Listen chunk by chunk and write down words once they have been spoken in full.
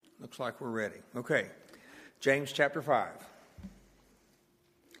Looks like we're ready. Okay, James chapter 5.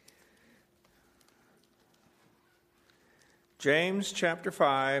 James chapter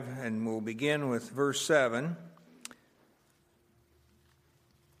 5, and we'll begin with verse 7.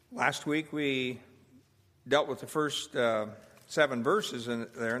 Last week we dealt with the first 7 verses in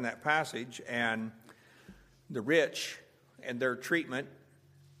that passage, and the rich and their treatment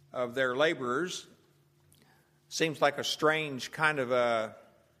of their laborers. Seems like a strange kind of a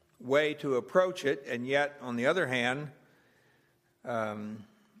way to approach it, and yet, on the other hand,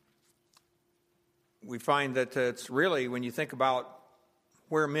 we find that it's really, when you think about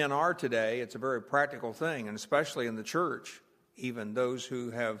where men are today, it's a very practical thing, and especially in the church, even those who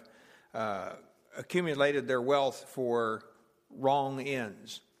have accumulated their wealth for wrong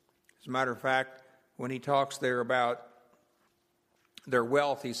ends. As a matter of fact, when he talks there about their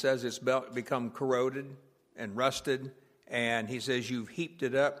wealth, he says it's become corroded and rusted, and he says you've heaped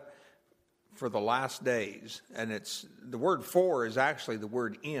it up for the last days. And it's the word "for" is actually the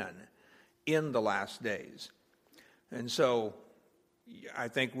word in the last days. And so I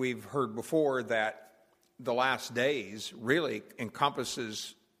think we've heard before that the last days really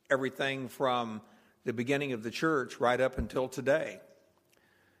encompasses everything from the beginning of the church right up until today.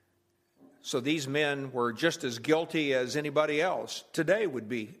 So these men were just as guilty as anybody else today would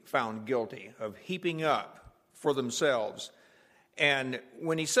be found guilty of heaping up for themselves. And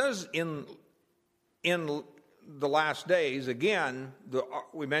when he says in the last days, again,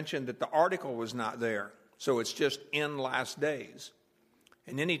 we mentioned that the article was not there. So it's just in last days.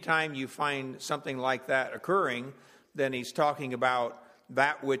 And anytime you find something like that occurring, then he's talking about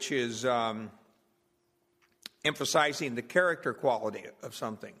that which is emphasizing the character quality of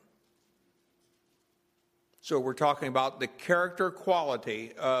something. So we're talking about the character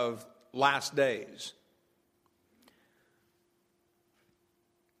quality of last days.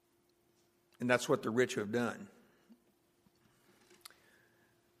 And that's what the rich have done.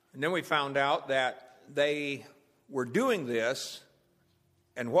 And then we found out that they were doing this,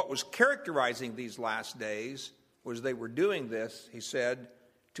 and what was characterizing these last days was they were doing this, he said,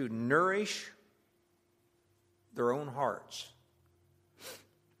 to nourish their own hearts,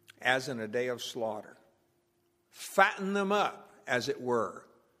 as in a day of slaughter. Fatten them up, as it were,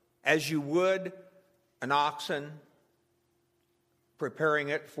 as you would an oxen, preparing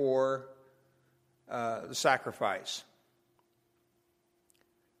it for the sacrifice.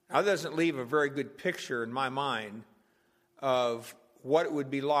 Now, that doesn't leave a very good picture in my mind of what it would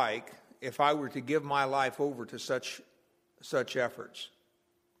be like if I were to give my life over to such efforts,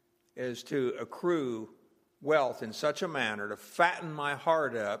 as to accrue wealth in such a manner to fatten my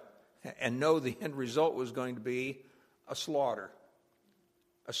heart up and know the end result was going to be a slaughter,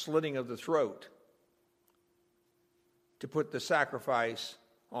 a slitting of the throat, to put the sacrifice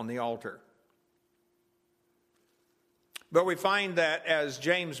on the altar. But we find that as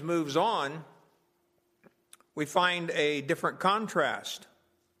James moves on, we find a different contrast.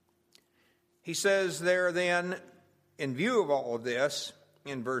 He says there then, in view of all of this,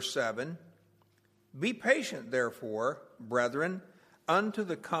 in verse 7, "Be patient, therefore, brethren, unto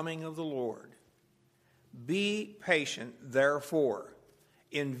the coming of the Lord." Be patient, therefore,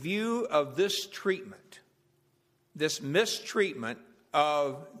 in view of this treatment, this mistreatment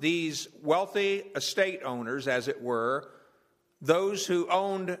of these wealthy estate owners, as it were, those who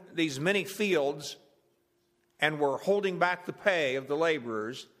owned these many fields and were holding back the pay of the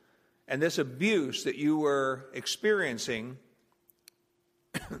laborers, and this abuse that you were experiencing.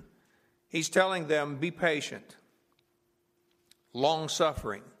 He's telling them, be patient,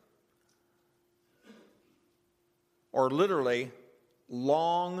 long-suffering, or literally,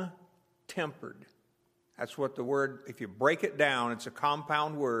 long-tempered. That's what the word, if you break it down, it's a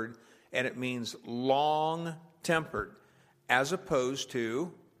compound word, and it means long-tempered, as opposed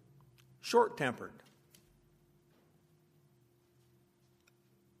to short-tempered.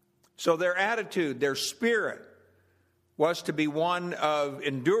 So their attitude, their spirit, was to be one of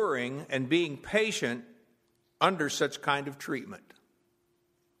enduring and being patient under such kind of treatment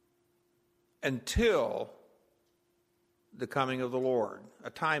until the coming of the Lord, a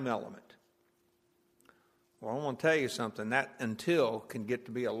time element. Well, I want to tell you something, that until can get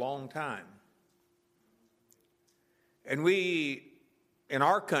to be a long time. And we, in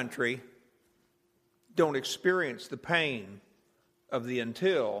our country, don't experience the pain of the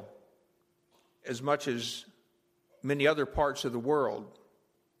until as much as many other parts of the world,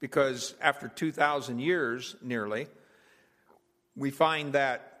 because after 2,000 years, nearly, we find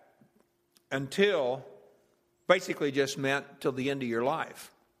that until basically just meant till the end of your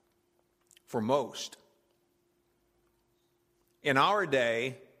life, for most. In our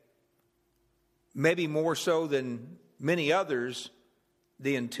day, maybe more so than many others,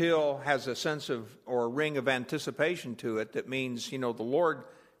 the until has a sense of, or a ring of anticipation to it that means, the Lord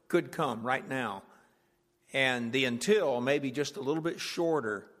could come right now. And the until may be just a little bit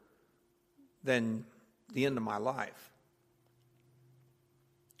shorter than the end of my life.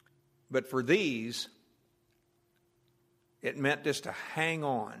 But for these, it meant just to hang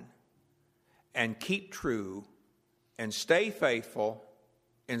on and keep true and stay faithful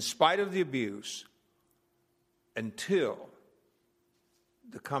in spite of the abuse until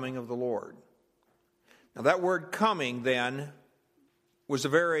the coming of the Lord. Now that word coming then was a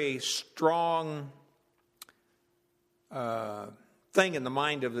very strong thing in the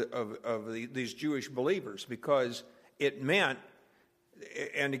mind of these Jewish believers, because it meant,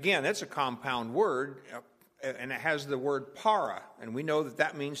 and again, it's a compound word, and it has the word para, and we know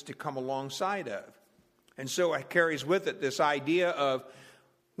that means to come alongside of. And so it carries with it this idea of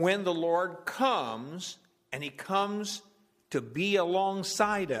when the Lord comes, and he comes to be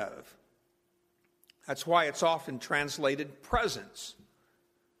alongside of. That's why it's often translated presence.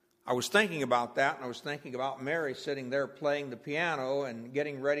 I was thinking about that, and I was thinking about Mary sitting there playing the piano and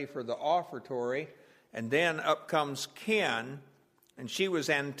getting ready for the offertory, and then up comes Ken, and she was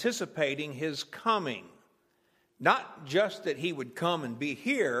anticipating his coming. Not just that he would come and be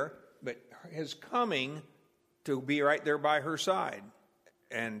here, but his coming to be right there by her side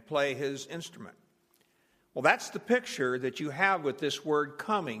and play his instrument. Well, that's the picture that you have with this word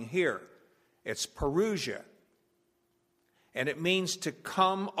coming here. It's parousia. And it means to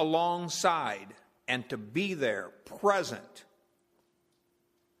come alongside and to be there, present.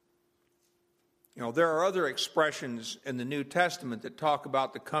 There are other expressions in the New Testament that talk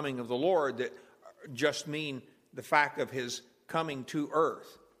about the coming of the Lord that just mean the fact of his coming to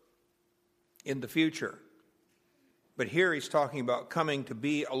earth in the future. But here he's talking about coming to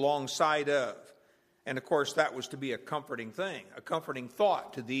be alongside of. And of course, that was to be a comforting thing, a comforting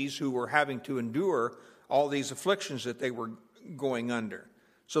thought to these who were having to endure all these afflictions that they were going under.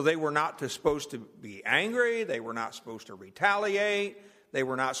 So they were not supposed to be angry. They were not supposed to retaliate. They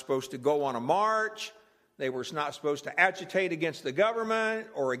were not supposed to go on a march. They were not supposed to agitate against the government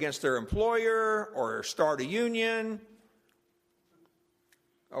or against their employer or start a union.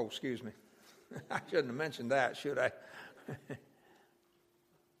 Oh, excuse me. I shouldn't have mentioned that, should I?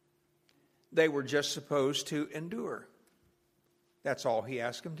 They were just supposed to endure. That's all he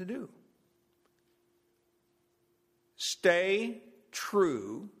asked them to do. Stay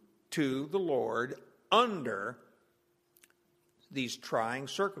true to the Lord under these trying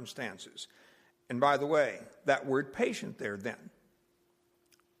circumstances. And by the way, that word patient there then,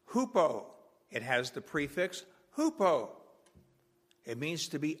 hupo, it has the prefix hupo. It means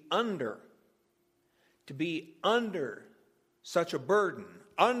to be under such a burden,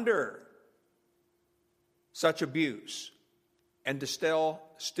 under such abuse, and to still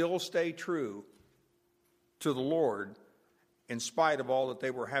stay true to the Lord in spite of all that they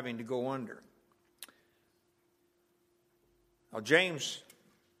were having to go under. Now, James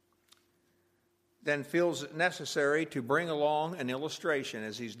then feels it necessary to bring along an illustration,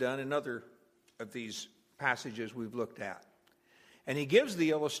 as he's done in other of these passages we've looked at. And he gives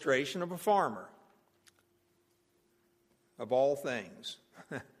the illustration of a farmer, of all things,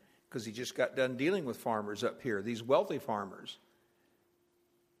 because he just got done dealing with farmers up here, these wealthy farmers.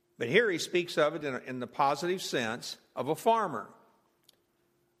 But here he speaks of it in the positive sense of a farmer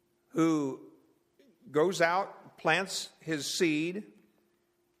who goes out, plants his seed,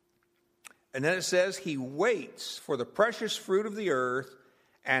 and then it says he waits for the precious fruit of the earth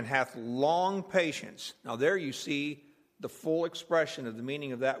and hath long patience. Now there you see the full expression of the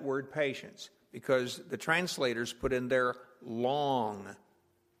meaning of that word patience, because the translators put in there long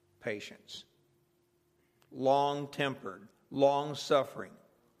patience, long-tempered, long-suffering,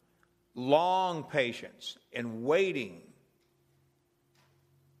 long patience in waiting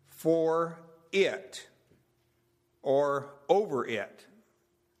for it, or over it,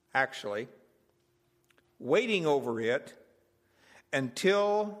 actually, waiting over it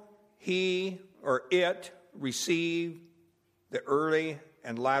until he or it receive the early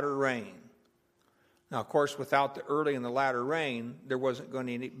and latter rain. Now, of course, without the early and the latter rain, there wasn't going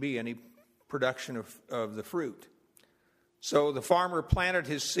to be any production of the fruit. So the farmer planted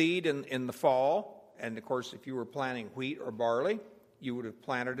his seed in the fall, and of course, if you were planting wheat or barley, you would have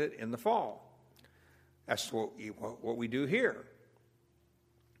planted it in the fall. That's what we do here.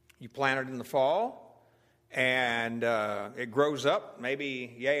 You plant it in the fall, and it grows up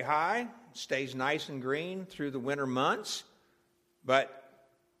maybe yay high, stays nice and green through the winter months. But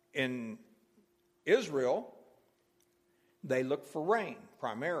in Israel, they look for rain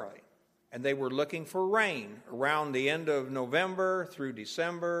primarily. and they were looking for rain around the end of November through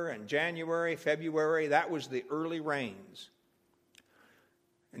December and January, February. That was the early rains.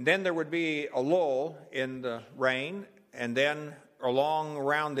 And then there would be a lull in the rain, and then along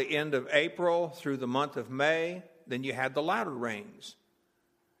around the end of April through the month of May, then you had the latter rains.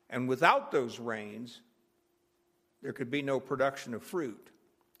 And without those rains, there could be no production of fruit.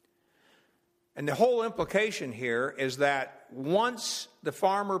 And the whole implication here is that once the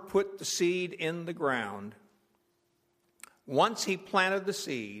farmer put the seed in the ground, once he planted the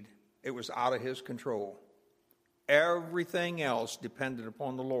seed, it was out of his control. Everything else depended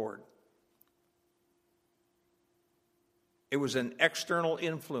upon the Lord. It was an external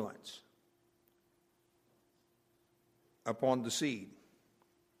influence upon the seed.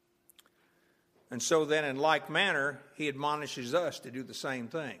 And so then, in like manner, he admonishes us to do the same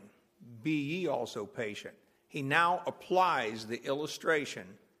thing. Be ye also patient. He now applies the illustration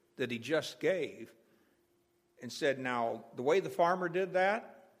that he just gave and said, now, the way the farmer did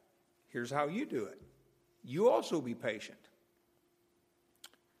that, here's how you do it. You also be patient.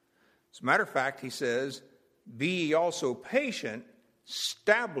 As a matter of fact, he says, be ye also patient,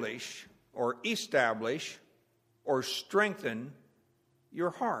 establish or strengthen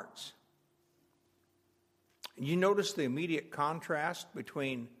your hearts. And you notice the immediate contrast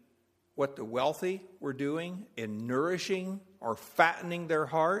between what the wealthy were doing in nourishing or fattening their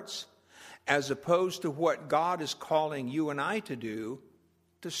hearts, as opposed to what God is calling you and I to do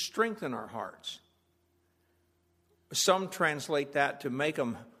to strengthen our hearts. Some translate that to make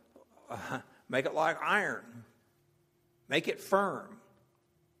it like iron, make it firm.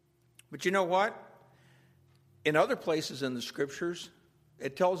 But you know what? In other places in the Scriptures,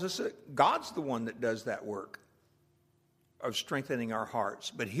 it tells us that God's the one that does that work of strengthening our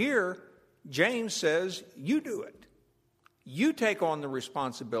hearts. But here, James says, you do it. You take on the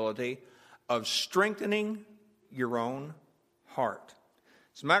responsibility of strengthening your own heart.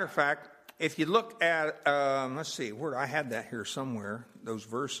 As a matter of fact, if you look at, let's see, where I had that here somewhere, those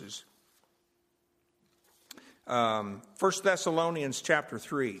verses. 1 Thessalonians chapter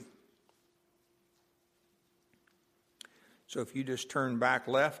 3. So if you just turn back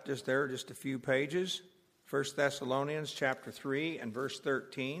left, just a few pages. 1 Thessalonians chapter 3 and verse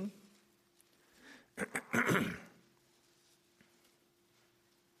 13.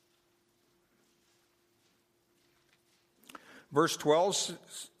 Verse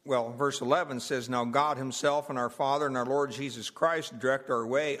 11 says, now God himself and our Father and our Lord Jesus Christ direct our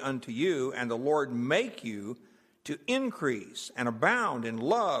way unto you, and the Lord make you to increase and abound in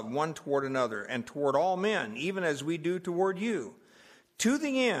love one toward another and toward all men, even as we do toward you, to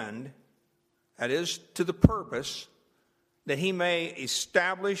the end, that is, to the purpose, that he may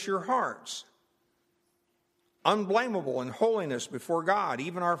establish your hearts, unblameable in holiness before God,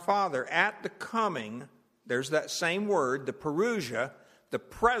 even our Father, at the coming, there's that same word, the parousia, the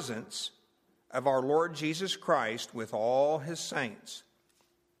presence of our Lord Jesus Christ with all his saints.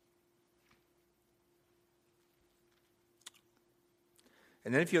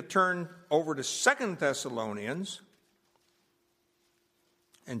 And then if you turn over to 2 Thessalonians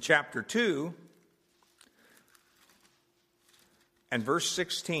and chapter 2 and verse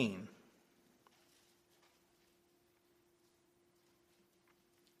 16.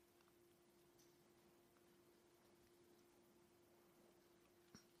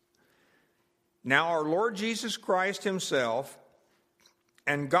 Now our Lord Jesus Christ himself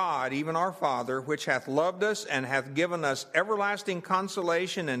and God, even our Father, which hath loved us and hath given us everlasting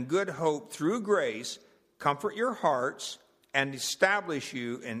consolation and good hope through grace, comfort your hearts and establish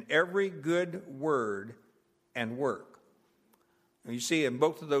you in every good word and work. And you see in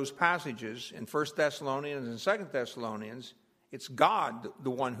both of those passages, in 1 Thessalonians and 2 Thessalonians, it's God, the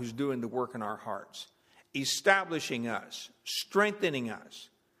one who's doing the work in our hearts, establishing us, strengthening us.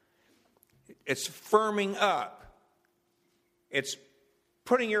 It's firming up. It's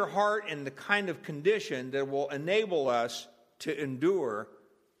putting your heart in the kind of condition that will enable us to endure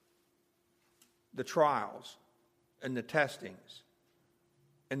the trials and the testings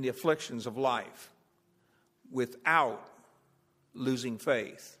and the afflictions of life without losing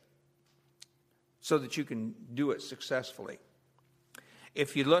faith, so that you can do it successfully.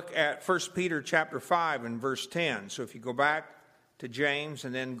 If you look at 1 Peter chapter 5 and verse 10, so if you go back to James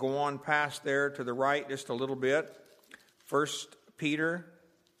and then go on past there to the right just a little bit, 1 Peter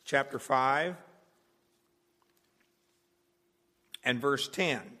chapter 5 and verse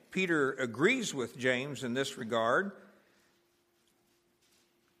 10. Peter agrees with James in this regard.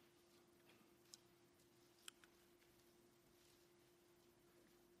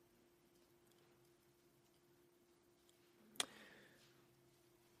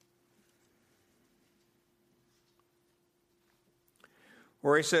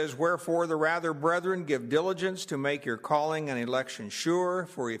 where he says, "Wherefore the rather, brethren, give diligence to make your calling and election sure,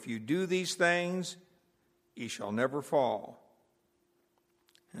 for if you do these things, ye shall never fall."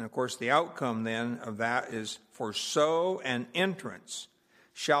 And of course, the outcome then of that is, "For so an entrance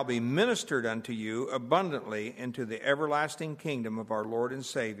shall be ministered unto you abundantly into the everlasting kingdom of our Lord and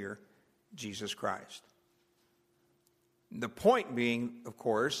Savior, Jesus Christ." The point being, of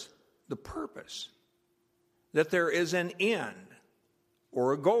course, the purpose, that there is an end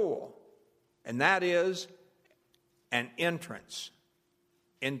or a goal, and that is an entrance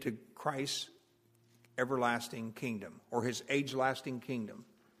into Christ's everlasting kingdom, or his age-lasting kingdom.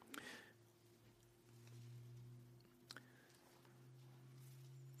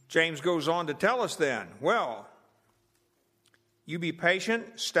 James goes on to tell us then, well, you be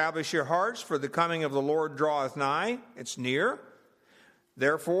patient, establish your hearts, for the coming of the Lord draweth nigh. It's near.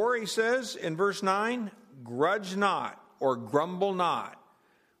 Therefore, he says in verse 9, grudge not, or grumble not,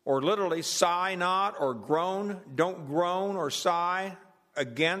 or literally sigh not, or groan. Don't groan or sigh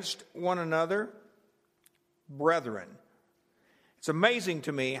against one another. Brethren. It's amazing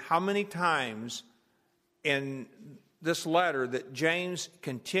to me how many times in this letter that James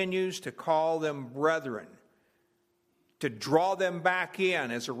continues to call them brethren, to draw them back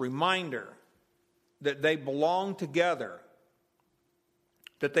in as a reminder that they belong together,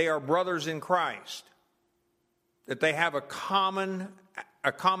 that they are brothers in Christ, that they have a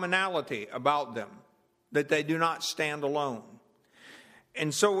commonality about them, that they do not stand alone.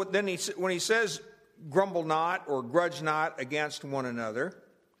 And so then when he says, grumble not or grudge not against one another,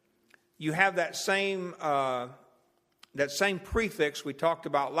 you have that same prefix we talked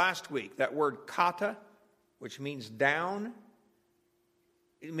about last week, that word kata, which means down.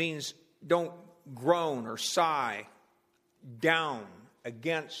 It means don't groan or sigh down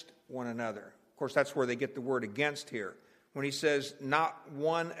against one another. Of course, that's where they get the word against here. When he says not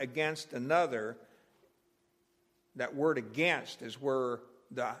one against another, that word against is where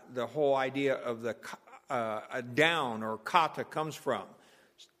the whole idea of the down or kata comes from.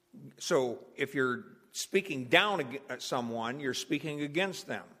 So if you're speaking down at someone, you're speaking against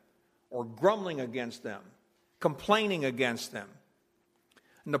them, or grumbling against them, complaining against them.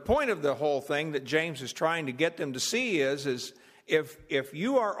 And the point of the whole thing that James is trying to get them to see is if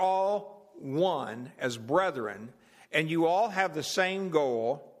you are all one as brethren, and you all have the same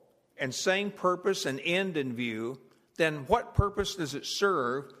goal and same purpose and end in view, then what purpose does it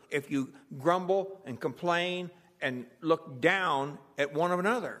serve if you grumble and complain and look down at one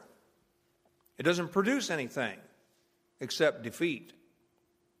another? It doesn't produce anything except defeat.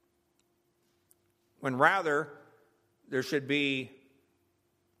 When rather, there should be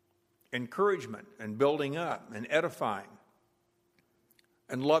encouragement and building up and edifying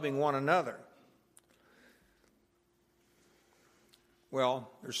and loving one another.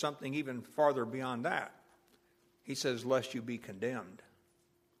 Well, there's something even farther beyond that. He says, lest you be condemned,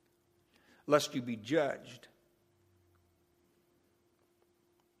 lest you be judged.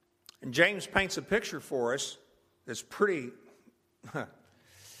 And James paints a picture for us that's pretty, I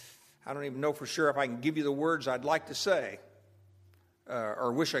don't even know for sure if I can give you the words I'd like to say,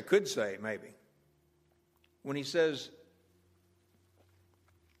 or wish I could say, maybe. When he says,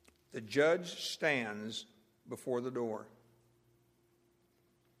 the judge stands before the door.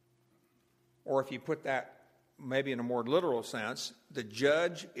 Or if you put that maybe in a more literal sense, the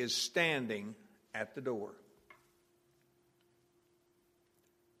judge is standing at the door.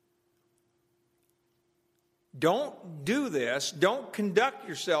 Don't do this, don't conduct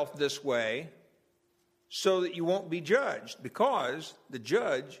yourself this way so that you won't be judged, because the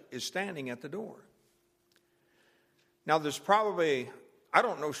judge is standing at the door. Now there's probably, I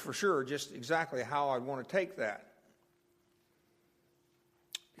don't know for sure just exactly how I want to take that.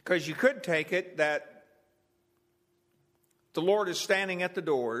 Because you could take it that the Lord is standing at the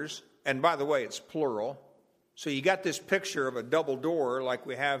doors, and by the way, it's plural. So you got this picture of a double door like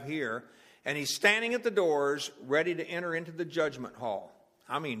we have here, and he's standing at the doors ready to enter into the judgment hall.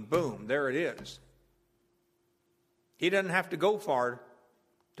 I mean, boom, there it is. He doesn't have to go far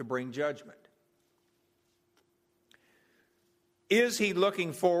to bring judgment. Is he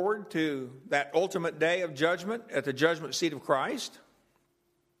looking forward to that ultimate day of judgment at the judgment seat of Christ?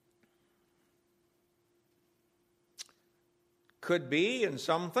 Could be, and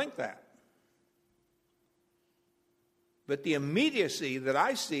some think that. But the immediacy that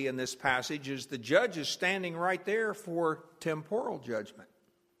I see in this passage is the judge is standing right there for temporal judgment.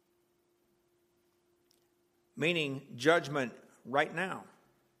 Meaning judgment right now.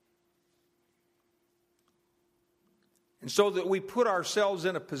 And so that we put ourselves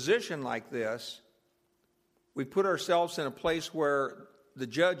in a position like this, we put ourselves in a place where the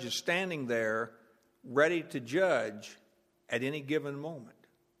judge is standing there ready to judge at any given moment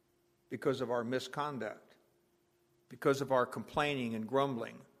because of our misconduct, because of our complaining and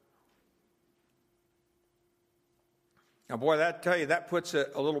grumbling. Now, boy, that puts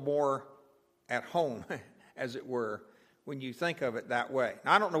it a little more at home, as it were, when you think of it that way.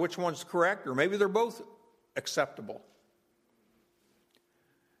 Now, I don't know which one's correct, or maybe they're both acceptable.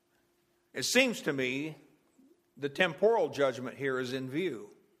 It seems to me the temporal judgment here is in view,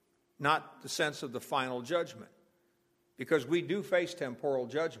 not the sense of the final judgment, because we do face temporal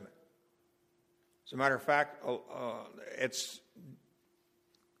judgment. As a matter of fact, it's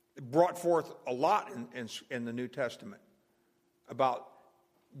brought forth a lot in the New Testament about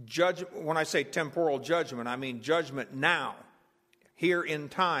judgment. When I say temporal judgment, I mean judgment now, here in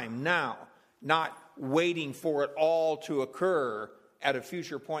time, now, not waiting for it all to occur at a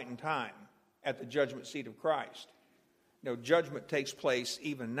future point in time at the judgment seat of Christ. No, judgment takes place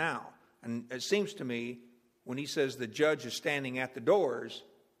even now. And it seems to me, when he says the judge is standing at the doors,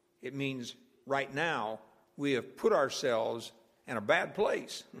 it means right now we have put ourselves in a bad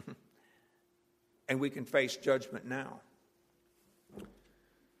place and we can face judgment now.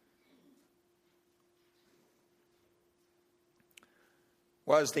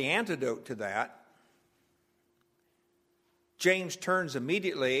 Well, as the antidote to that, James turns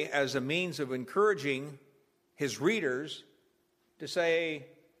immediately as a means of encouraging his readers to say,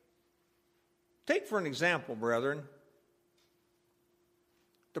 take for an example, brethren,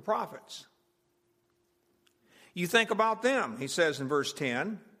 the prophets. You think about them, he says in verse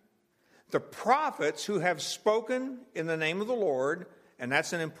 10, the prophets who have spoken in the name of the Lord, and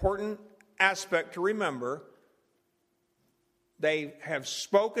that's an important aspect to remember. They have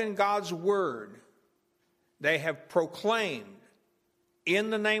spoken God's word. They have proclaimed in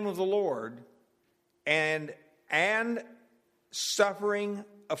the name of the Lord and suffering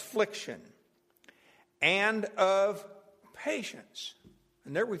affliction and of patience.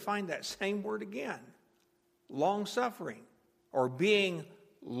 And there we find that same word again. Long-suffering, or being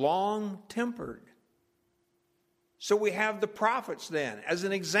long-tempered. So we have the prophets then as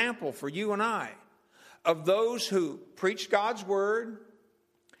an example for you and I of those who preached God's word.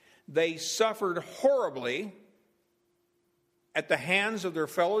 They suffered horribly at the hands of their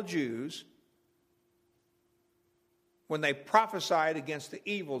fellow Jews when they prophesied against the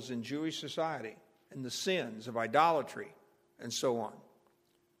evils in Jewish society and the sins of idolatry and so on,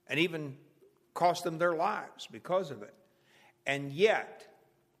 and even cost them their lives because of it. And yet,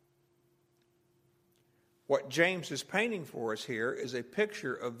 what James is painting for us here is a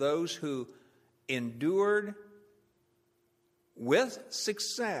picture of those who endured with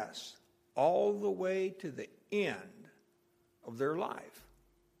success all the way to the end of their life.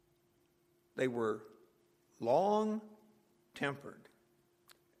 They were long-tempered,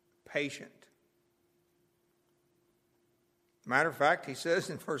 patient. Matter of fact, he says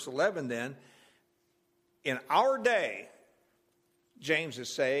in verse 11 then, in our day, James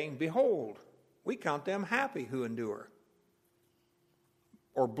is saying, behold, we count them happy who endure,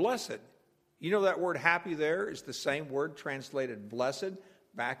 or blessed. You know that word happy there is the same word translated blessed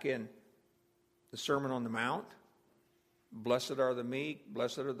back in the Sermon on the Mount. Blessed are the meek,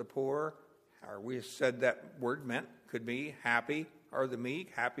 blessed are the poor. Or we said that word could be happy are the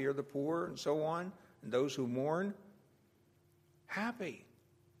meek, happy are the poor, and so on, and those who mourn. Happy.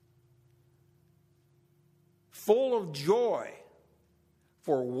 Full of joy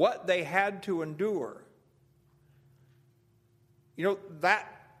for what they had to endure. You know, that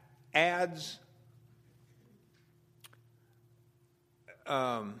adds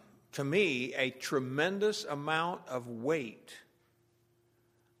to me a tremendous amount of weight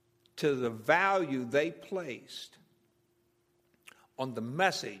to the value they placed on the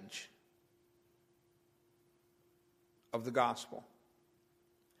message of the gospel.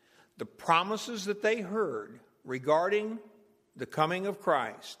 The promises that they heard regarding the coming of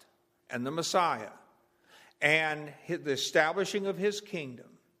Christ and the Messiah and the establishing of his kingdom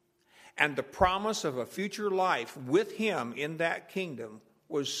and the promise of a future life with him in that kingdom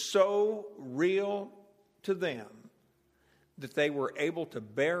was so real to them that they were able to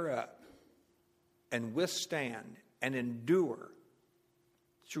bear up and withstand and endure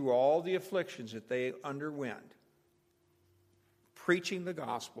through all the afflictions that they underwent, preaching the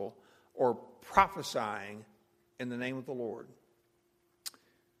gospel or prophesying in the name of the Lord.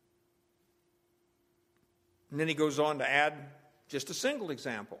 And then he goes on to add just a single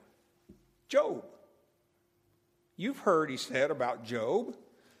example. Job. You've heard, he said, about Job.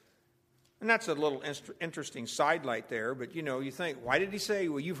 And that's a little interesting sidelight there, but you think, why did he say,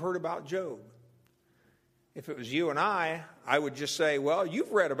 well, you've heard about Job? If it was you and I would just say, well,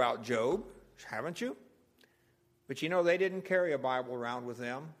 you've read about Job, haven't you? But you know, they didn't carry a Bible around with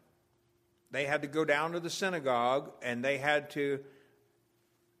them. They had to go down to the synagogue and they had to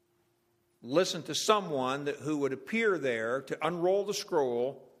listen to someone who would appear there to unroll the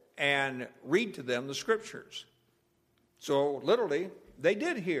scroll and read to them the scriptures. So literally, they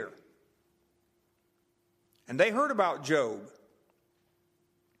did hear. And they heard about Job.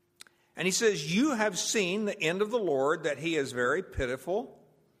 And he says, you have seen the end of the Lord, that he is very pitiful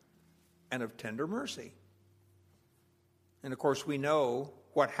and of tender mercy. And of course, we know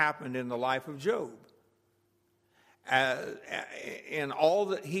what happened in the life of Job. In all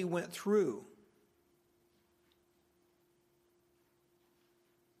that he went through.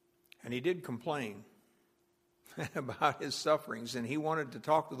 And he did complain about his sufferings, and he wanted to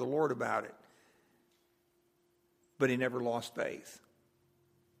talk to the Lord about it. But he never lost faith.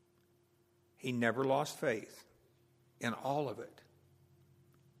 He never lost faith in all of it.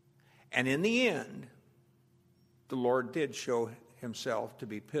 And in the end, the Lord did show himself to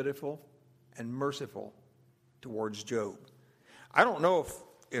be pitiful and merciful towards Job. I don't know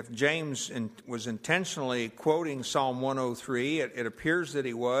if James was intentionally quoting Psalm 103. It appears that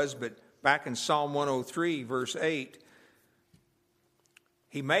he was, but back in Psalm 103, verse 8,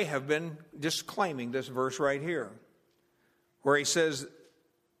 he may have been just claiming this verse right here, where he says,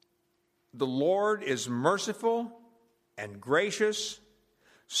 the Lord is merciful and gracious,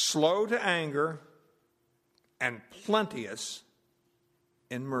 slow to anger, and plenteous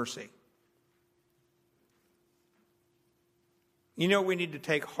in mercy. You know, we need to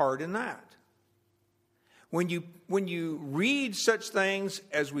take heart in that. When you read such things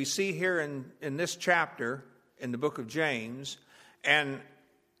as we see here in this chapter in the book of James, and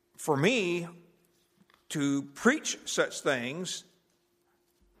for me to preach such things,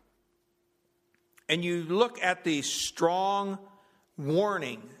 and you look at the strong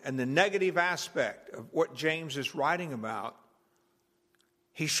warning and the negative aspect of what James is writing about,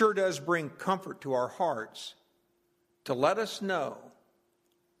 he sure does bring comfort to our hearts to let us know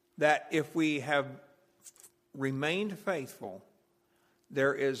that if we have remained faithful,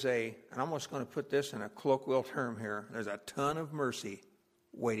 there is and I'm almost going to put this in a colloquial term here, there's a ton of mercy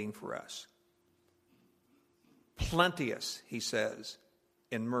waiting for us. Plenteous, he says,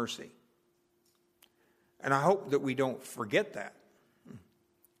 in mercy. And I hope that we don't forget that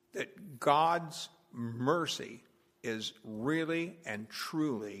God's mercy is really and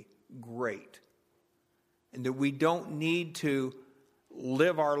truly great. And that we don't need to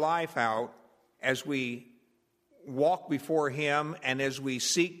live our life out as we walk before him and as we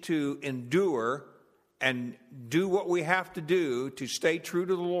seek to endure and do what we have to do to stay true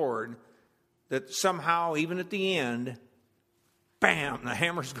to the Lord, that somehow, even at the end, bam, the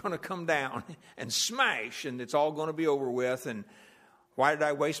hammer's going to come down and smash, and it's all going to be over with. And why did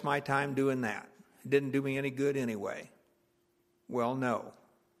I waste my time doing that? It didn't do me any good anyway. Well, no,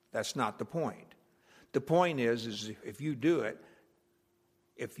 that's not the point. The point is if you do it,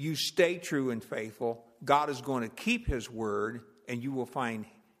 if you stay true and faithful, God is going to keep his word, and you will find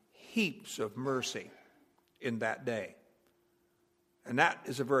heaps of mercy in that day. And that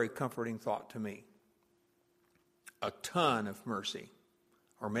is a very comforting thought to me. A ton of mercy.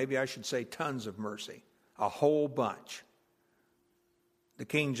 Or maybe I should say tons of mercy. A whole bunch. The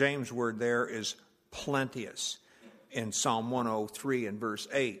King James word there is plenteous in Psalm 103 and verse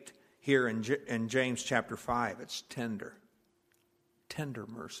 8. Here in James chapter 5, it's tender. Tender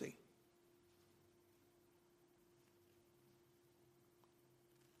mercy.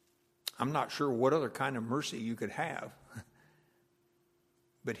 I'm not sure what other kind of mercy you could have.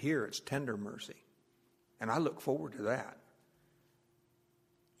 But here it's tender mercy. And I look forward to that.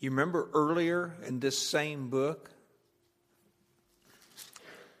 You remember earlier in this same book,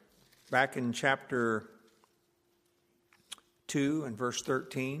 back in chapter 2 and verse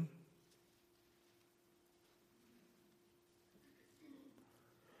 13,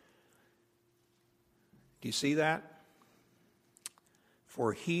 do you see that?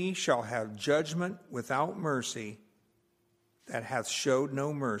 For he shall have judgment without mercy that hath showed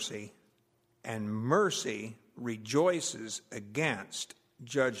no mercy, and mercy rejoices against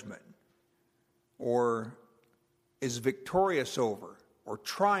judgment, or is victorious over, or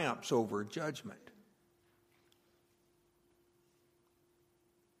triumphs over judgment.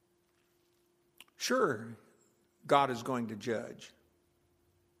 Sure, God is going to judge.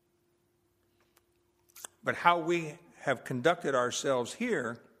 But how we have conducted ourselves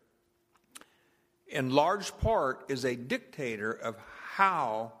here, in large part, is a dictator of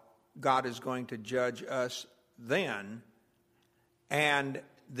how God is going to judge us then. And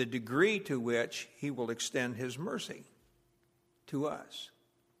the degree to which he will extend his mercy to us.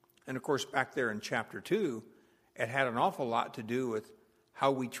 And of course, back there in chapter 2, it had an awful lot to do with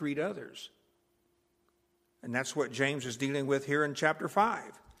how we treat others. And that's what James is dealing with here in chapter 5.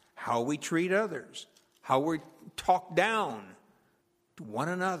 How we treat others. How we talk down to one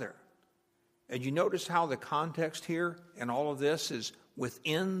another. And you notice how the context here and all of this is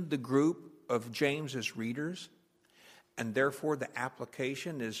within the group of James's readers. And therefore the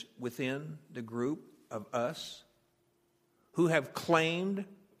application is within the group of us who have claimed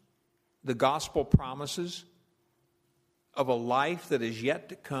the gospel promises of a life that is yet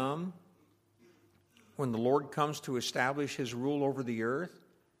to come when the Lord comes to establish his rule over the earth.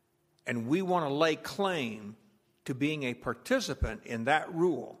 And we want to lay claim to being a participant in that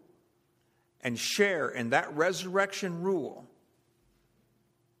rule and share in that resurrection rule.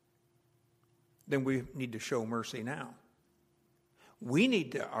 Then we need to show mercy now. We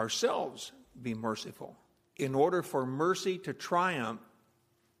need to ourselves be merciful in order for mercy to triumph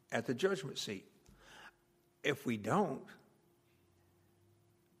at the judgment seat. If we don't,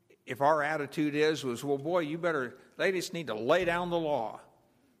 if our attitude well, boy, they just need to lay down the law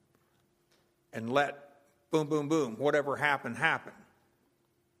and let boom, boom, boom, whatever happened, happen,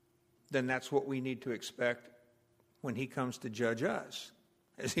 then that's what we need to expect when he comes to judge us,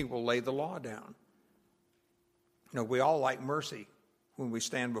 as he will lay the law down. We all like mercy when we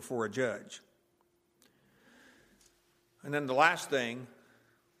stand before a judge. And then the last thing,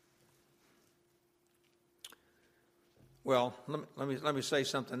 well, let me say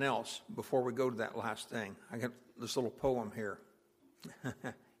something else before we go to that last thing. I got this little poem here.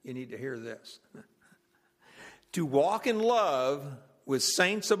 You need to hear this. To walk in love with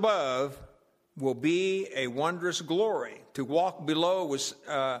saints above will be a wondrous glory. To walk below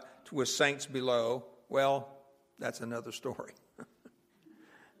with saints below, well, that's another story.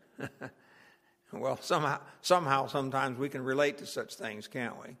 Well, sometimes we can relate to such things,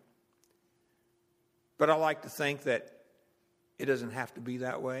 can't we? But I like to think that it doesn't have to be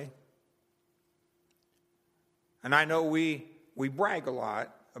that way. And I know we brag a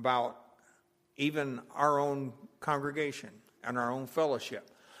lot about even our own congregation and our own fellowship,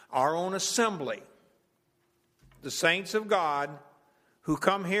 our own assembly, the saints of God who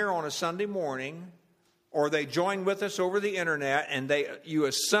come here on a Sunday morning, or they join with us over the internet and you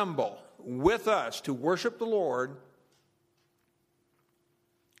assemble with us to worship the Lord.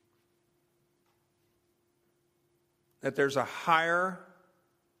 That there's a higher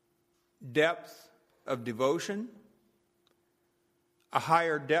depth of devotion, a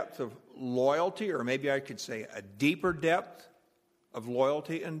higher depth of loyalty, or maybe I could say a deeper depth of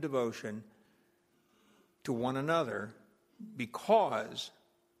loyalty and devotion to one another, because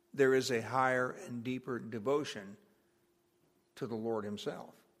there is a higher and deeper devotion to the Lord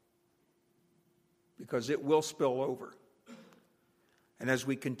himself. Because it will spill over. And as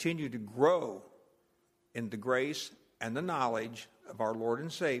we continue to grow in the grace and the knowledge of our Lord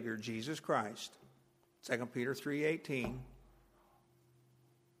and Savior, Jesus Christ, 2 Peter 3:18,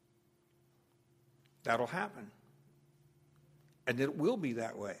 that'll happen. And it will be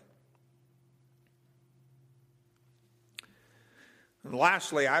that way. And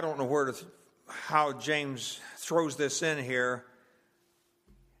lastly, I don't know how James throws this in here,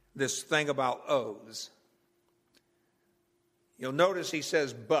 this thing about oaths. You'll notice he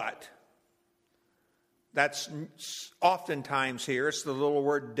says, but. That's oftentimes here. It's the little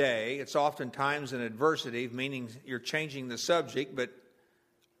word day. It's oftentimes an adversative, meaning you're changing the subject, but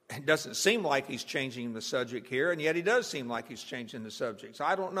it doesn't seem like he's changing the subject here, and yet he does seem like he's changing the subject. So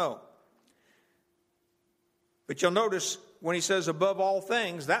I don't know. But you'll notice when he says above all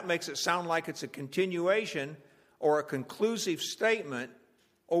things, that makes it sound like it's a continuation or a conclusive statement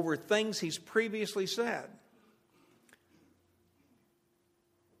over things he's previously said.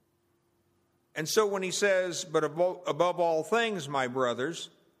 And so when he says, but above all things, my brothers,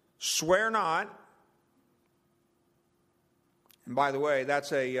 swear not. And by the way,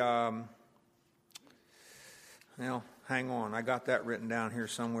 that's hang on, I got that written down here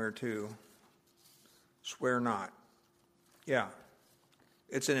somewhere too. Swear not. Yeah,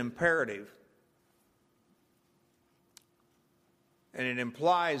 it's an imperative. And it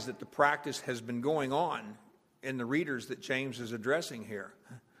implies that the practice has been going on in the readers that James is addressing here.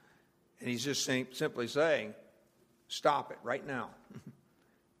 And he's just simply saying, stop it right now.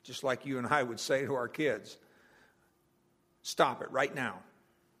 Just like you and I would say to our kids. Stop it right now.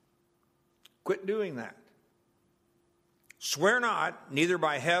 Quit doing that. Swear not, neither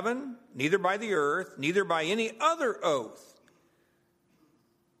by heaven, neither by the earth, neither by any other oath.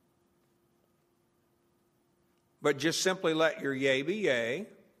 But just simply let your yea be yea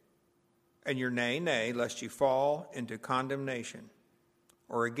and your nay, nay, lest you fall into condemnation.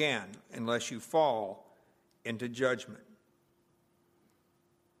 Or again, unless you fall into judgment.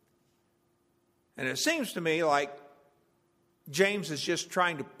 And it seems to me like James is just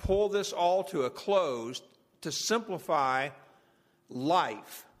trying to pull this all to a close to simplify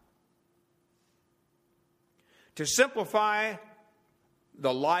life. To simplify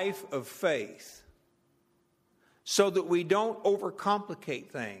the life of faith so that we don't overcomplicate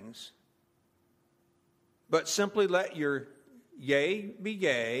things, but simply let your yea be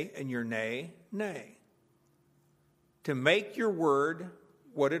yea and your nay, nay. To make your word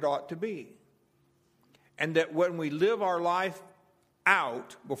what it ought to be. And that when we live our life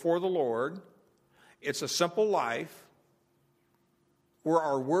out before the Lord, it's a simple life where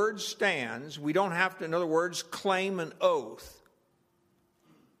our word stands. We don't have to, in other words, claim an oath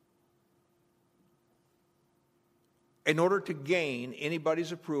in order to gain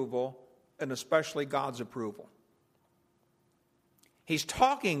anybody's approval, and especially God's approval. He's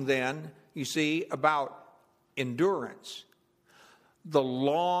talking then, you see, about endurance. The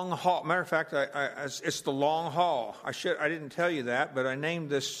long haul. Matter of fact, it's the long haul. I didn't tell you that, but I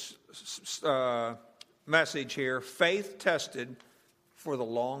named this message here, Faith Tested for the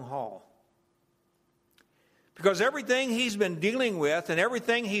Long Haul. Because everything he's been dealing with and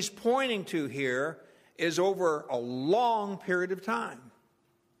everything he's pointing to here is over a long period of time.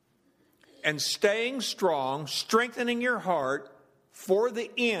 And staying strong, strengthening your heart for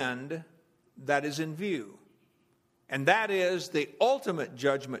the end that is in view. And that is the ultimate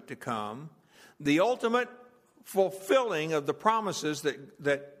judgment to come, the ultimate fulfilling of the promises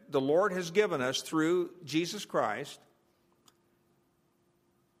that the Lord has given us through Jesus Christ,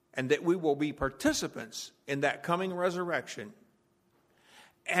 and that we will be participants in that coming resurrection.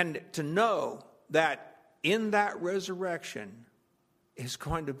 And to know that in that resurrection is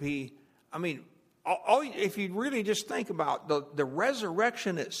going to be, if you really just think about the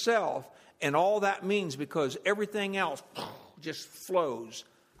resurrection itself and all that means, because everything else just flows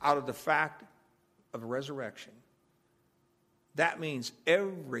out of the fact of resurrection. That means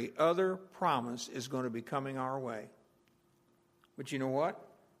every other promise is going to be coming our way. But you know what?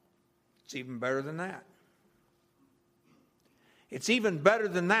 It's even better than that. It's even better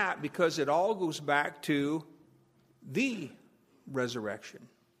than that because it all goes back to the resurrection.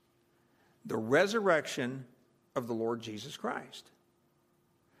 The resurrection of the Lord Jesus Christ.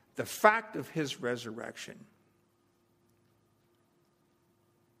 The fact of his resurrection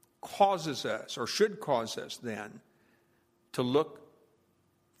causes us, or should cause us then, to look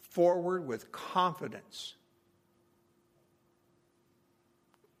forward with confidence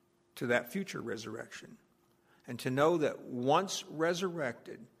to that future resurrection. And to know that once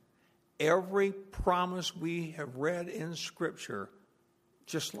resurrected, every promise we have read in Scripture,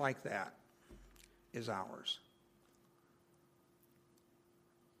 just like that, is ours.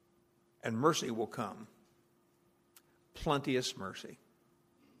 And mercy will come. Plenteous mercy.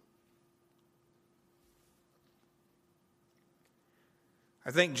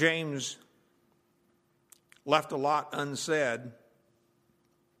 I think James left a lot unsaid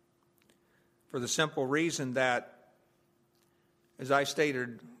for the simple reason that, as I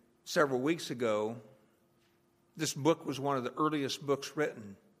stated several weeks ago, this book was one of the earliest books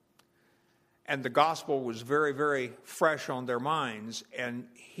written. And the gospel was very, very fresh on their minds, and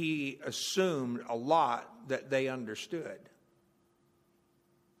he assumed a lot that they understood.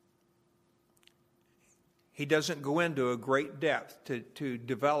 He doesn't go into a great depth to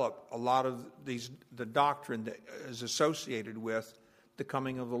develop a lot of the doctrine that is associated with the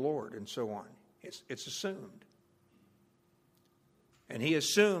coming of the Lord and so on. It's assumed. And he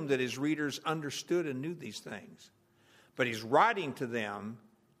assumed that his readers understood and knew these things. But he's writing to them,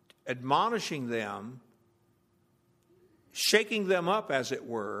 admonishing them, shaking them up, as it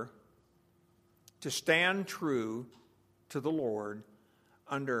were, to stand true to the Lord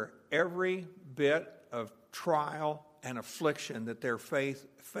under every bit of trial and affliction that their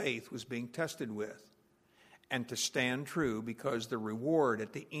faith was being tested with, and to stand true because the reward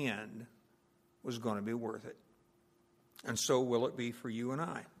at the end was going to be worth it. And so will it be for you and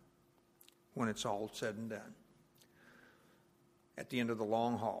I when it's all said and done at the end of the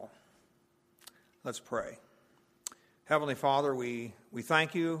long haul. Let's pray. Heavenly Father, we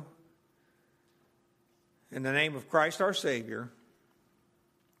thank you in the name of Christ our Savior,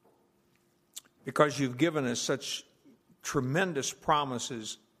 because you've given us such tremendous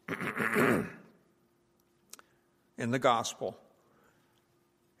promises in the gospel.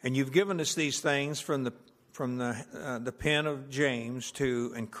 And you've given us these things from the pen of James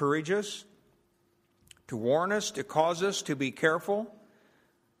to encourage us, to warn us, to cause us to be careful,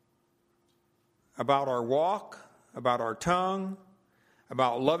 about our walk, about our tongue,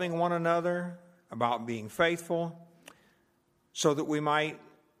 about loving one another, about being faithful, so that we might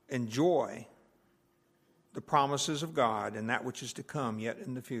enjoy the promises of God and that which is to come yet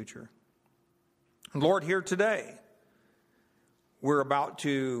in the future. Lord, here today, we're about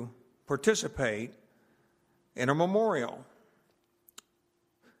to participate in a memorial,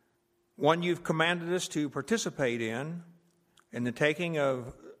 one you've commanded us to participate in the taking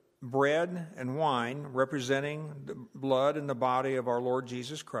of bread and wine representing the blood and the body of our Lord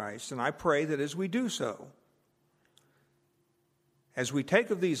Jesus Christ. And I pray that as we do so, as we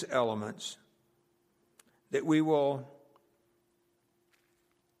take of these elements, that we will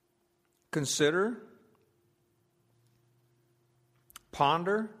consider,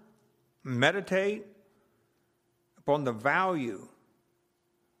 ponder, meditate upon the value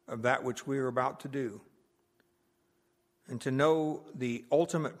of that which we are about to do, and to know the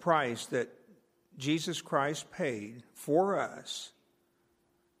ultimate price that Jesus Christ paid for us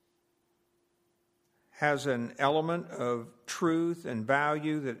has an element of truth and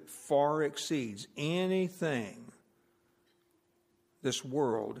value that far exceeds anything this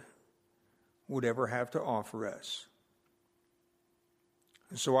world would ever have to offer us.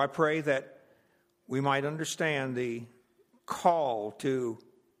 And so I pray that we might understand the call to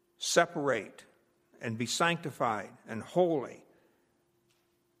separate and be sanctified and holy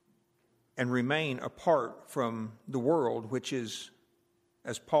and remain apart from the world, which is,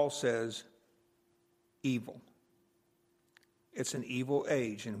 as Paul says, evil. It's an evil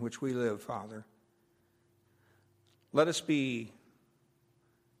age in which we live, Father. Let us be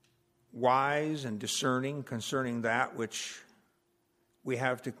wise and discerning concerning that which we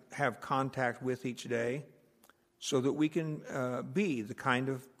have to have contact with each day, so that we can be the kind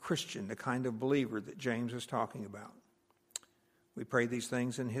of Christian, the kind of believer that James is talking about. We pray these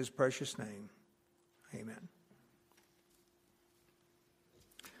things in his precious name. Amen.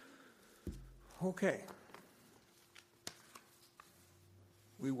 Okay.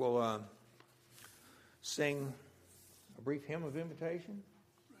 We will sing a brief hymn of invitation.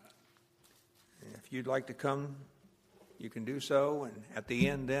 And if you'd like to come, you can do so. And at the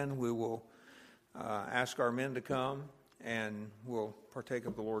end, then, we will ask our men to come, and we'll partake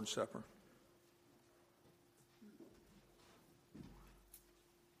of the Lord's Supper.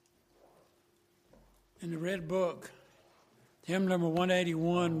 In the Red Book, hymn number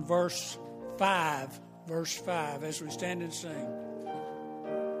 181, verse 5, as we stand and sing.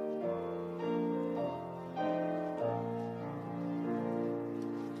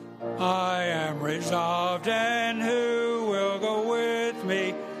 I am resolved, and who will go with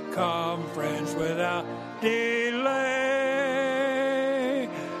me? Come, friends, without delay.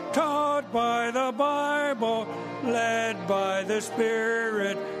 Taught by the Bible, led by the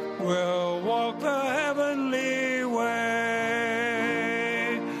Spirit, we'll walk the heavenly way.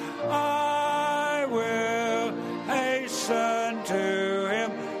 I will hasten to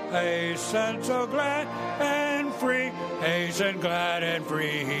him, hasten so glad and free, hasten glad and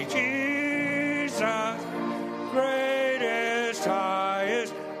free. Jesus, greatest,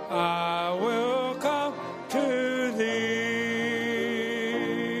 highest, I will come to thee.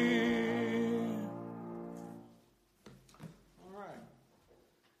 All right.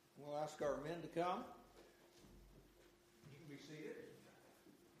 We'll ask our men to come. You can be seated.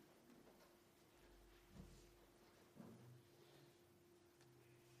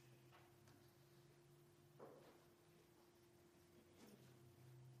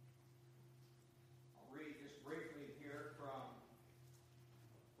 I'll read just briefly here from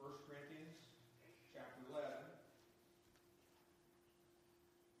 1 Corinthians chapter 11.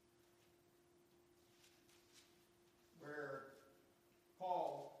 Where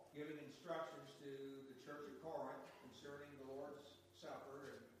Paul giving instructions to the church at Corinth concerning the Lord's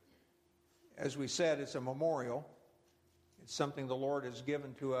Supper. As we said, it's a memorial. It's something the Lord has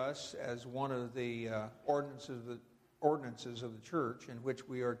given to us as one of the ordinances of the church, in which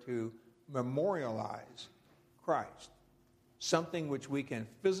we are to memorialize Christ. Something which we can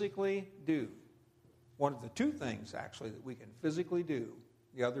physically do. One of the two things, actually, that we can physically do,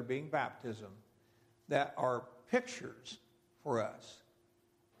 the other being baptism, that are pictures for us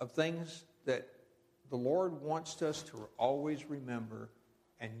of things that the Lord wants us to always remember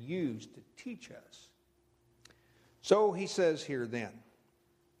and use to teach us. So he says here then,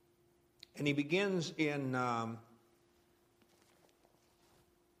 and he begins in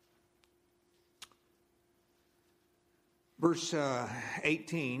verse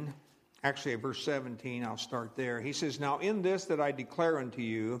 18, actually verse 17, I'll start there. He says, "Now in this that I declare unto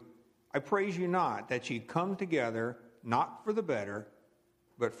you, I praise you not, that ye come together, not for the better,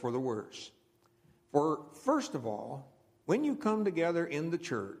 but for the worse. For first of all, when you come together in the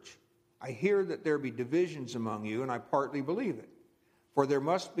church, I hear that there be divisions among you, and I partly believe it. For there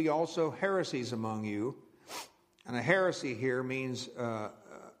must be also heresies among you, and a heresy here means a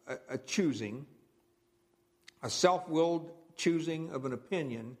choosing, a self-willed choosing of an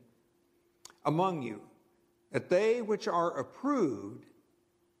opinion among you, that they which are approved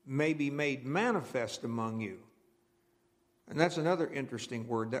may be made manifest among you. And that's another interesting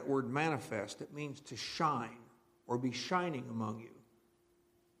word, that word manifest. It means to shine or be shining among you.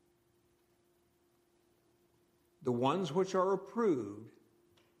 The ones which are approved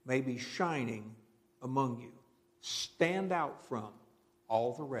may be shining among you. Stand out from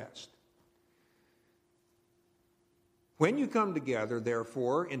all the rest. When you come together,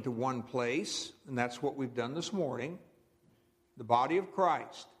 therefore, into one place, and that's what we've done this morning, the body of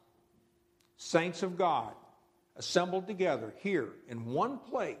Christ, saints of God, assembled together here in one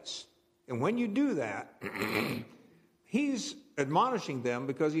place. And when you do that, he's admonishing them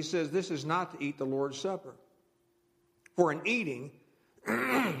because he says this is not to eat the Lord's Supper. For in eating,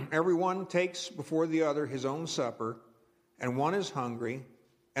 everyone takes before the other his own supper, and one is hungry,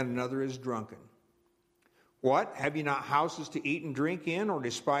 and another is drunken. What? Have ye not houses to eat and drink in, or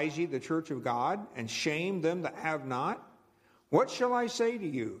despise ye the church of God, and shame them that have not? What shall I say to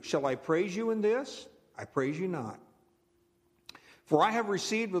you? Shall I praise you in this? I praise you not. For I have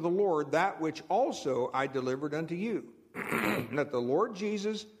received of the Lord that which also I delivered unto you, that the Lord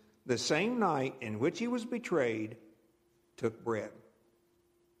Jesus, the same night in which he was betrayed, took bread.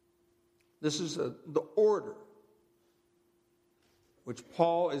 This is the order which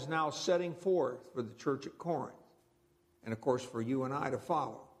Paul is now setting forth for the church at Corinth, and of course for you and I to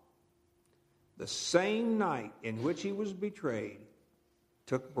follow. The same night in which he was betrayed,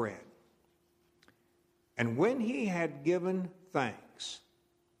 took bread. And when he had given thanks,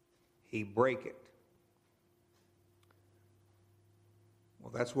 he brake it.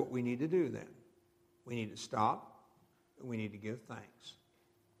 Well, that's what we need to do then. We need to stop, and we need to give thanks.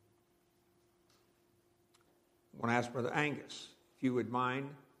 I want to ask Brother Angus, if you would mind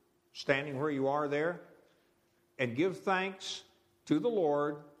standing where you are there and give thanks to the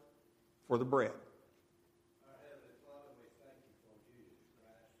Lord for the bread. Our Heavenly Father, we thank you for Jesus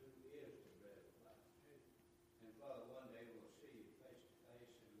Christ, who is the bread of life. And Father, one day we'll see you face to face,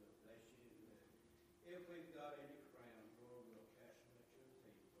 and we'll bless you. And if we've got any crowns, Lord, we'll cast them at your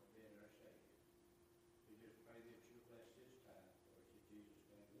feet for being our Savior. We just pray that you bless this time for us. In Jesus'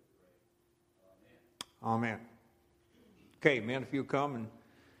 name we pray. Amen. Amen. Okay, men, if you come and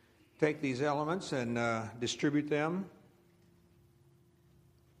take these elements and distribute them.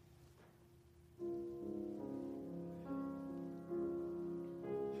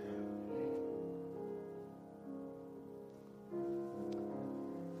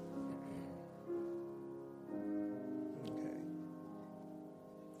 Okay.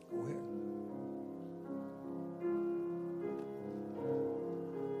 Go ahead.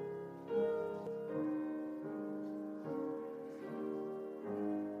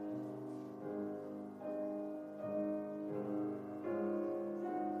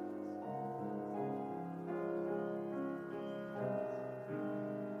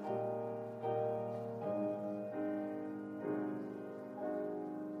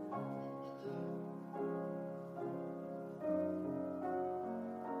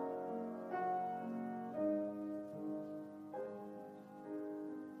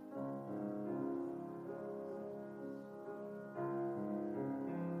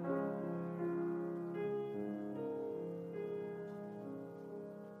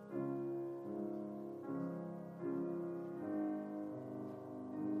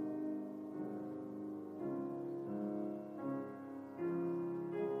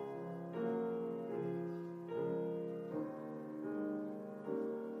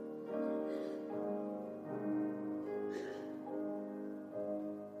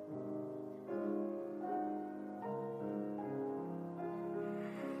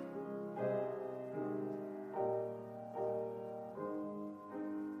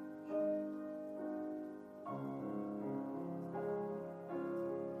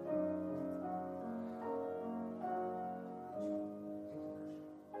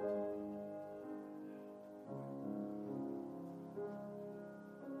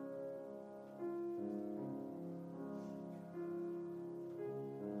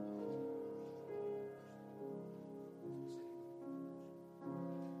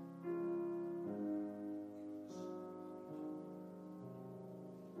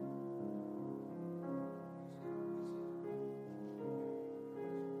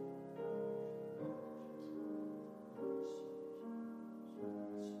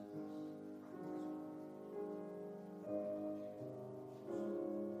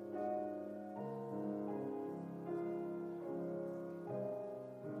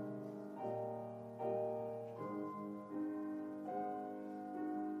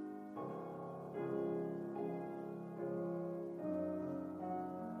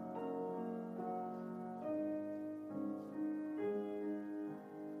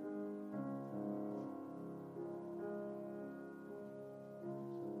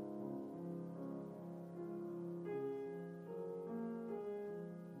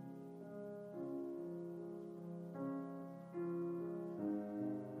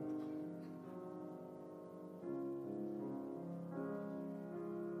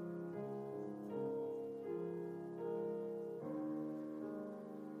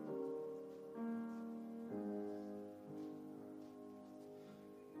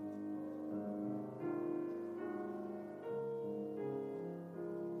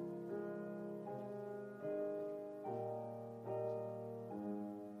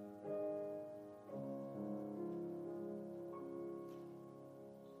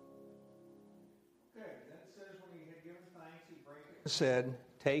 said,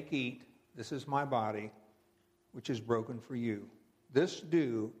 "Take, eat, this is my body, which is broken for you. This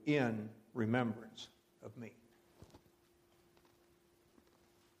do in remembrance of me."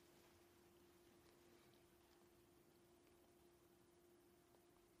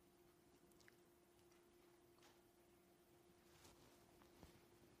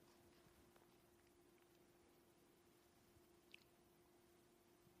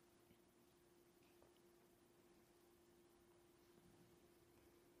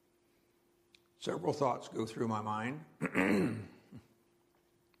 Several thoughts go through my mind.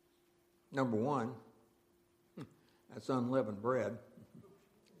 Number one, that's unleavened bread.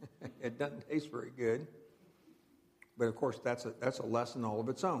 It doesn't taste very good. But of course, that's a lesson all of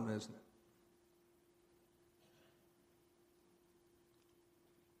its own, isn't it?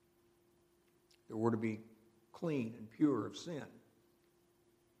 That we're to be clean and pure of sin.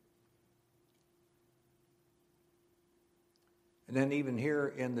 And then even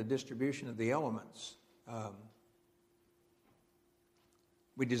here in the distribution of the elements,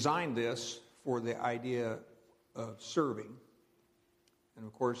 we designed this for the idea of serving. And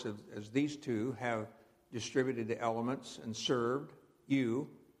of course, as these two have distributed the elements and served you,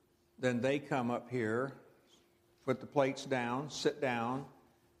 then they come up here, put the plates down, sit down.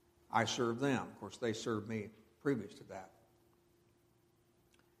 I serve them. Of course, they served me previous to that.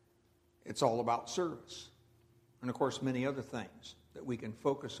 It's all about service. And of course, many other things that we can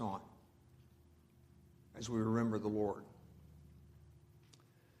focus on as we remember the Lord.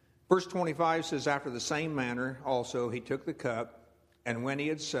 Verse 25 says, "After the same manner also he took the cup, and when he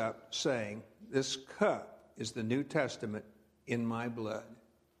had supped, saying, This cup is the New Testament in my blood.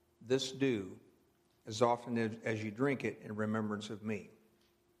 This do as often as you drink it in remembrance of me."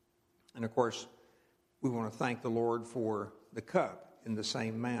 And of course, we want to thank the Lord for the cup in the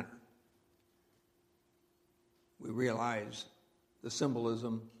same manner. We realize the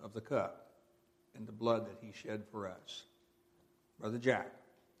symbolism of the cup and the blood that he shed for us. Brother Jack,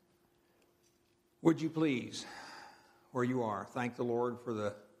 would you please, where you are, thank the Lord for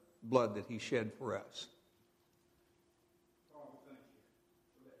the blood that he shed for us? Father, thank you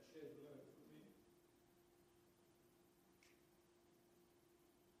for that shed blood for me.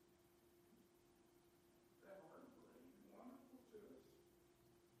 That heart burning, wonderful to us.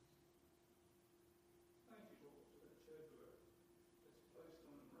 Thank you, Lord, for that shed blood that's placed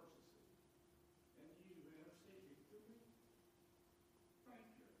on the mercy seat. And you interceding for me. Thank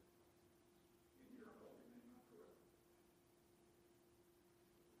you. In your holy name I pray.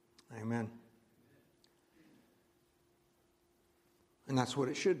 Amen. And that's what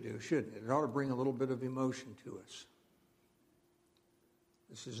it should do, shouldn't it? It ought to bring a little bit of emotion to us.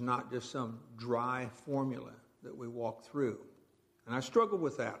 This is not just some dry formula that we walk through. And I struggle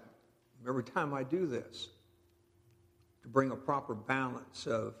with that every time I do this, to bring a proper balance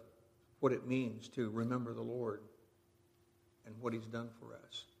of what it means to remember the Lord and what he's done for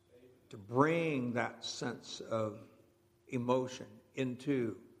us. To bring that sense of emotion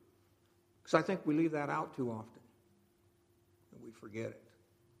into, because I think we leave that out too often. And we forget it.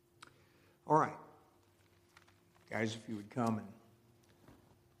 All right. Guys, if you would come and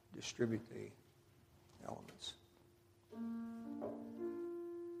distribute the elements.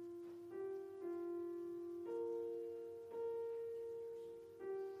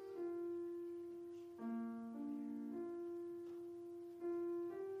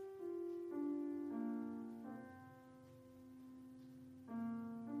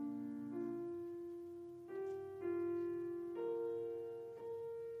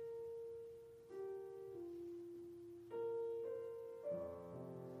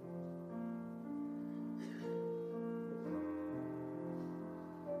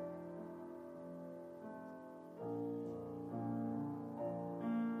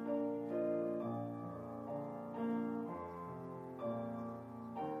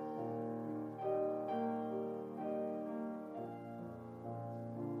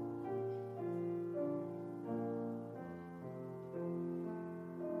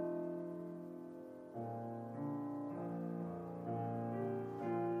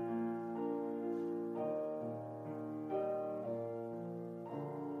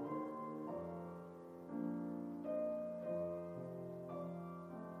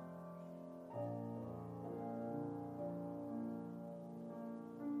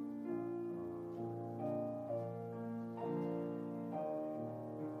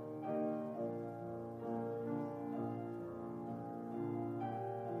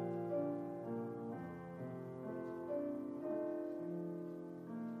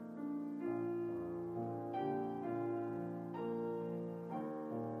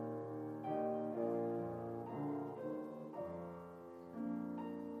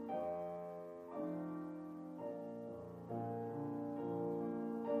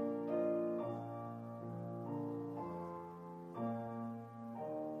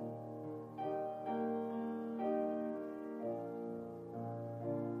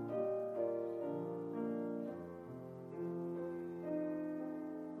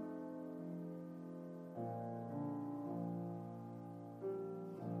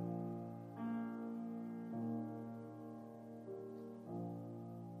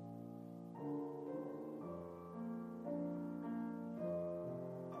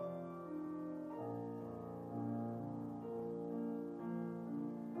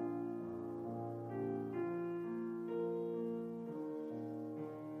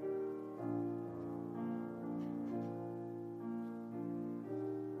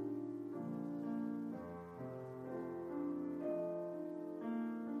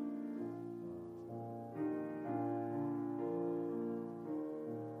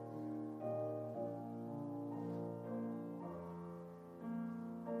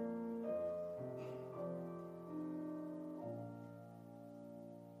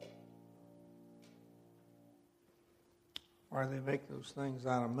 Why they make those things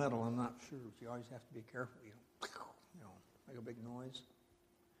out of metal, I'm not sure. But you always have to be careful. You know, make a big noise.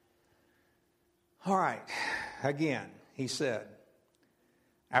 All right. Again, he said,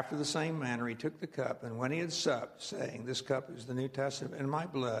 after the same manner, he took the cup, and when he had supped, saying, this cup is the New Testament in my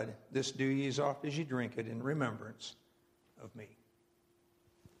blood. This do ye as oft as ye drink it in remembrance of me.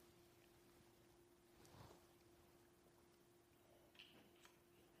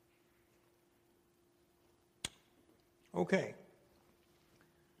 Okay.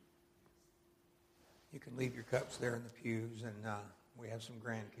 You can leave your cups there in the pews, and we have some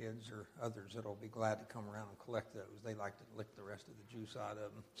grandkids or others that will be glad to come around and collect those. They like to lick the rest of the juice out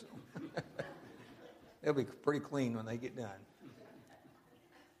of them. So they'll be pretty clean when they get done.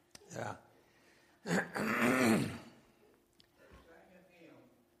 Yeah.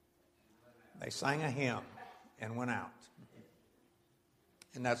 They sang a hymn and went out.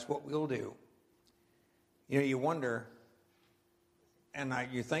 And that's what we'll do. You know, you wonder, and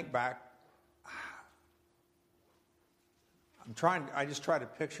you think back, I just try to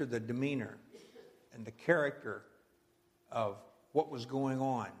picture the demeanor and the character of what was going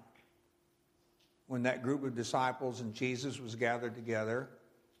on when that group of disciples and Jesus was gathered together,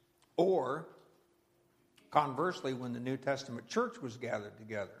 or conversely, when the New Testament church was gathered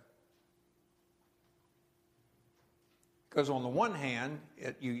together. Because on the one hand,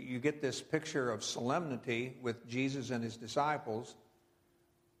 you get this picture of solemnity with Jesus and his disciples,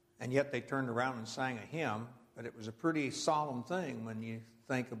 and yet they turned around and sang a hymn. But it was a pretty solemn thing when you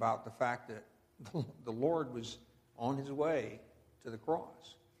think about the fact that the Lord was on his way to the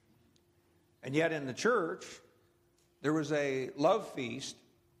cross. And yet in the church, there was a love feast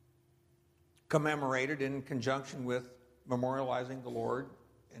commemorated in conjunction with memorializing the Lord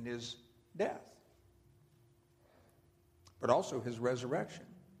and his death, but also his resurrection.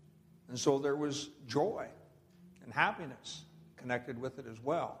 And so there was joy and happiness connected with it as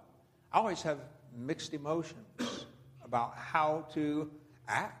well. I always have mixed emotions about how to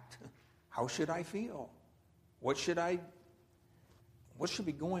act. How should I feel? What should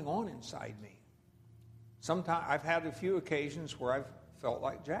be going on inside me? Sometimes I've had a few occasions where I've felt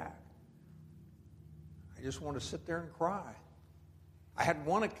like Jack. I just want to sit there and cry. I had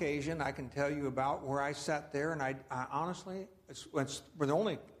one occasion I can tell you about where I sat there and I honestly, it's the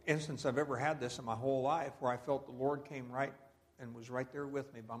only instance I've ever had this in my whole life where I felt the Lord came right and was right there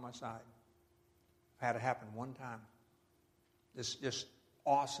with me by my side. I've had it happen one time. This just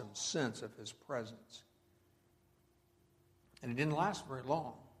awesome sense of his presence. And it didn't last very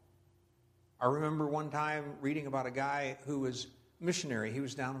long. I remember one time reading about a guy who was a missionary. He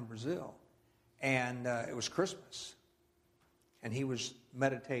was down in Brazil. And it was Christmas. And he was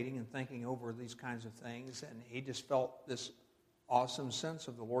meditating and thinking over these kinds of things. And he just felt this awesome sense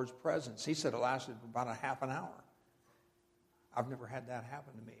of the Lord's presence. He said it lasted for about a half an hour. I've never had that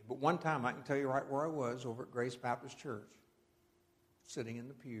happen to me. But one time, I can tell you right where I was, over at Grace Baptist Church, sitting in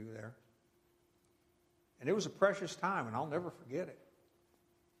the pew there. And it was a precious time, and I'll never forget it.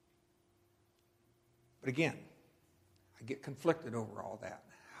 But again, I get conflicted over all that,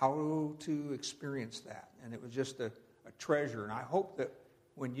 how to experience that. And it was just a treasure. And I hope that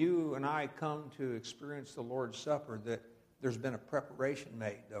when you and I come to experience the Lord's Supper, that there's been a preparation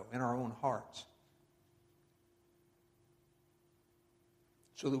made, though, in our own hearts,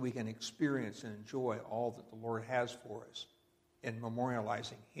 so that we can experience and enjoy all that the Lord has for us in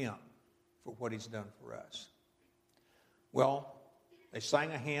memorializing him for what he's done for us. Well, they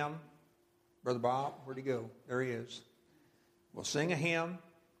sang a hymn. Brother Bob, where'd he go? There he is. We'll sing a hymn.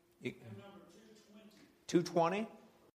 Hymn number 220. 220?